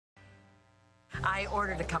I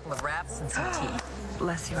ordered a couple of wraps and some tea.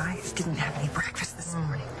 Bless you, I didn't have any breakfast this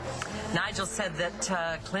morning. Nigel said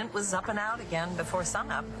that Clint was up and out again before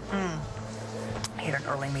sunup. He had an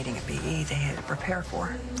early meeting at BE they had to prepare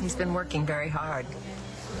for. He's been working very hard.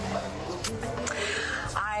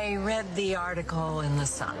 I read the article in the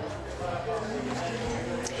Sun.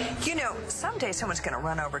 You know, someday someone's going to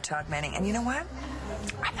run over Todd Manning, and you know what?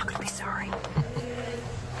 I'm not going to be sorry.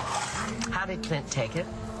 How did Clint take it?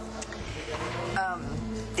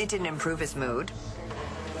 It didn't improve his mood.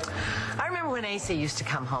 I remember when Asa used to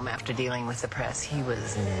come home after dealing with the press. He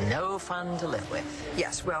was no fun to live with.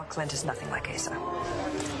 Yes, well, Clint is nothing like Asa.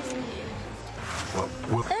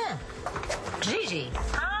 Gigi.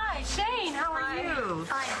 Hi, Shaen. How are you?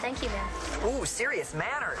 Fine, thank you, ma'am. Ooh, serious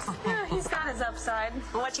manners. Yeah, he's got his upside.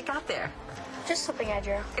 What you got there? Just something I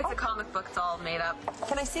drew. It's a comic book. It's all made up.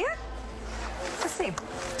 Can I see it? Let's see.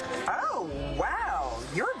 Oh, wow.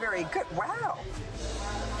 You're very good. Wow.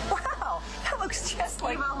 Wow. That looks just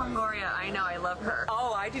like... Eva Longoria. I know. I love her.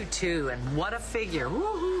 Oh, I do too. And what a figure.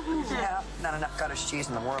 Woo-hoo-hoo. Yeah, not enough cottage cheese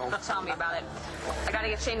in the world. Tell me about it. I gotta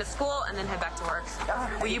get Shaen to school and then head back to work.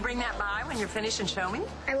 Will you bring that by when you're finished and show me?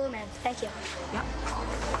 I will, ma'am. Thank you. Yep.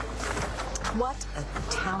 What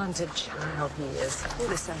a talented child he is.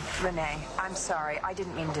 Listen, Renee, I'm sorry. I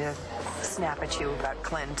didn't mean to snap at you about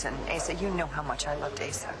Clint and Asa. You know how much I loved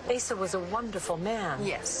Asa. Asa was a wonderful man.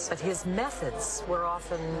 Yes. But his methods were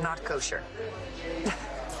often... Not kosher.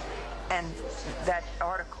 And that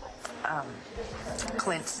article,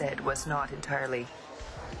 Clint said was not entirely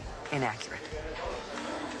inaccurate.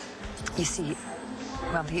 You see,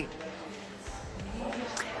 well,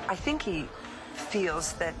 I think he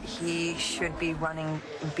feels that he should be running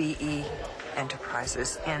BE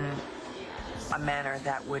Enterprises in a manner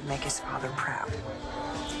that would make his father proud.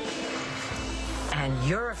 And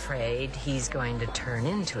you're afraid he's going to turn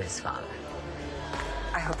into his father.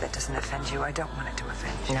 I hope that doesn't offend you. I don't want it to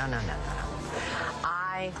offend you. No.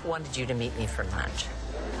 I wanted you to meet me for lunch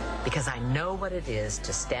because I know what it is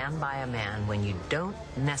to stand by a man when you don't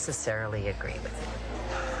necessarily agree with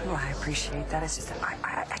him. Well, I appreciate that. It's just that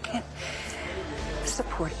I can't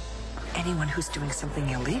support anyone who's doing something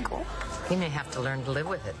illegal. He may have to learn to live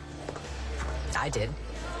with it. I did.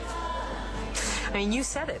 I mean, you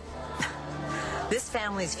said it. This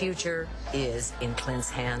family's future is in Clint's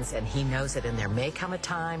hands, and he knows it, and there may come a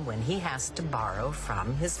time when he has to borrow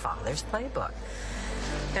from his father's playbook.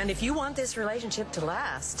 And if you want this relationship to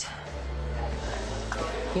last,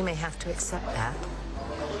 you may have to accept that.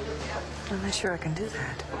 I'm not sure I can do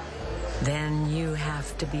that. Then you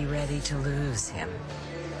have to be ready to lose him.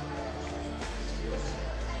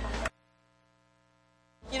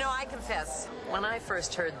 You know, I confess, when I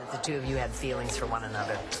first heard that the two of you had feelings for one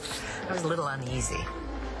another, I was a little uneasy.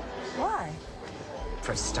 Why?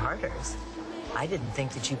 For starters, I didn't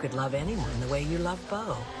think that you could love anyone the way you love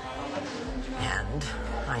Beau. And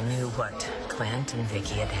I knew what Clint and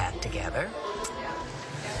Vicky had had together.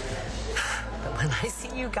 But when I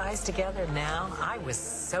see you guys together now, I was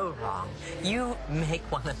so wrong. You make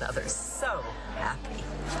one another so happy.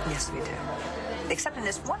 Yes, we do. Except in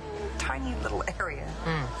this one tiny little area.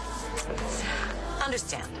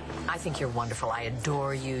 Understand. I think you're wonderful. I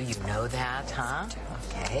adore you. You know that, huh?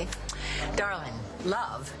 Okay. Darling,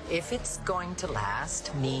 love, if it's going to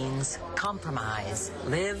last, means compromise.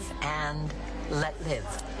 Live and let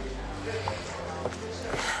live.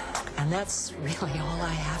 And that's really all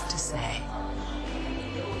I have to say.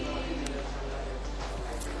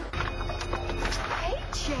 Hey,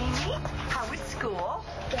 Jamie. How was school?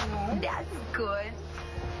 Good. That's good.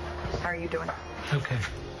 How are you doing? Okay.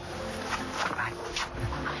 Bye.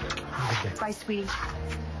 Okay. Bye, sweetie.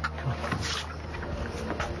 Come on.